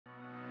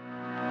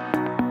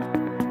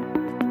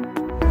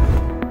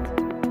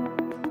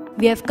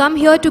we have come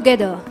here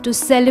together to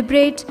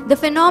celebrate the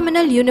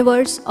phenomenal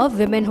universe of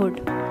womanhood.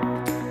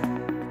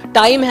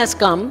 Time has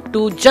come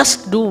to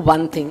just do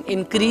one thing: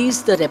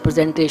 increase the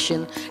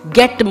representation,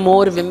 get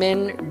more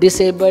women,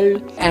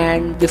 disabled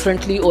and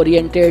differently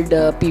oriented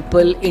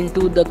people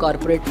into the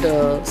corporate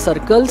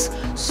circles,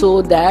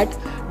 so that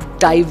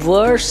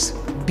diverse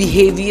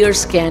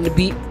behaviors can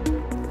be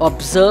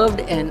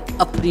observed and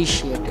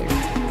appreciated.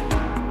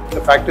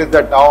 The fact is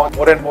that now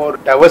more and more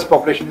diverse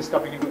population is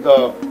coming into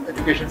the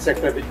education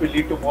sector, which will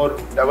lead to more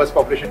diverse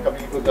population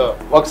coming into the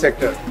work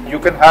sector. You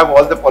can have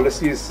all the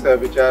policies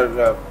which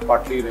are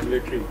partly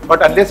regulatory,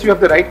 but unless you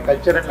have the right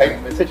culture and right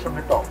message from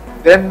the top,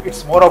 then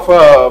it's more of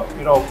a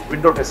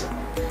window dressing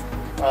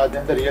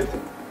than the real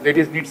thing.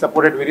 Ladies need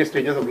support at various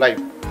stages of life,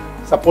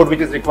 support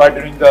which is required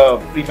during the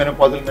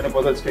premenopausal,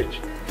 menopausal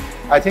stage.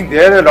 I think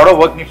there a lot of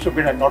work needs to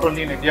be done, not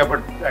only in India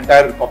but the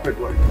entire corporate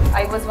world.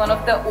 I was one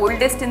of the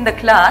oldest in the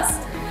class,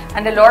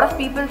 and a lot of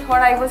people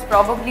thought I was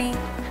probably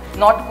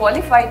not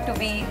qualified to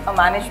be a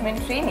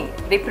management trainee.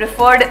 They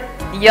preferred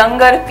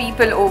younger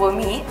people over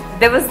me.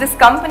 There was this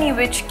company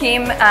which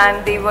came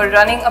and they were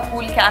running a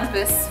pool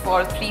campus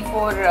for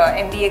 3-4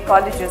 MBA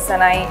colleges,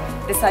 and I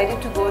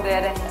decided to go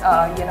there,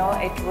 and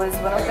it was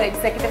one of the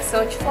executive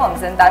search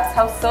firms, and that's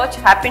how search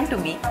happened to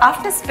me.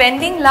 After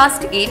spending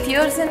last 8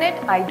 years in it,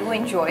 I do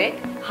enjoy it.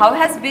 How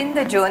has been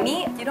the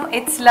journey?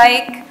 It's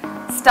like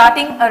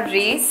starting a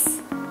race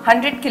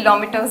 100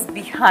 kilometers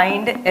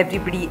behind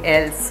everybody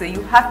else. So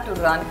you have to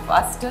run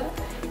faster,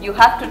 you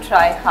have to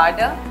try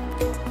harder.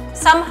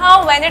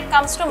 Somehow when it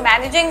comes to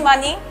managing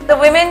money, the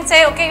women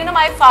say, okay,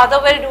 my father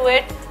will do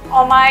it,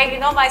 or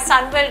my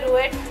son will do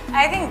it.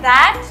 I think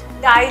that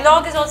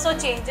dialogue is also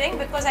changing,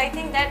 because I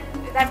think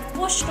that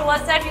push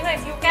towards that,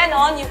 if you can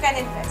earn, you can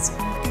invest.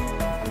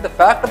 The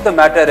fact of the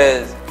matter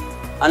is,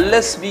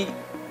 unless we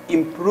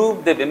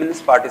improve the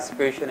women's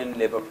participation in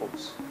labor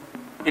force,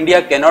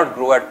 India cannot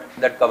grow at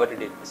that coveted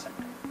 8%.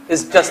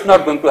 It's just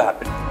not going to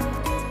happen.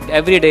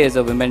 Every day is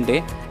a Women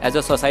Day. As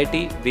a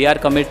society, we are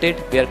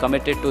committed. We are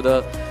committed to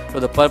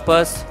the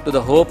purpose, to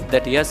the hope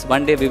that yes,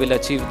 one day we will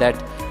achieve that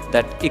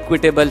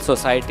equitable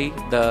society.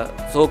 The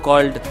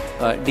so-called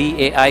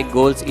DAI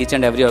goals each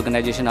and every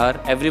organization are.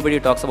 Everybody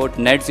talks about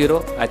net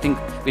zero. I think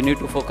we need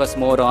to focus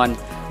more on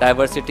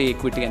diversity,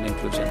 equity and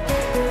inclusion.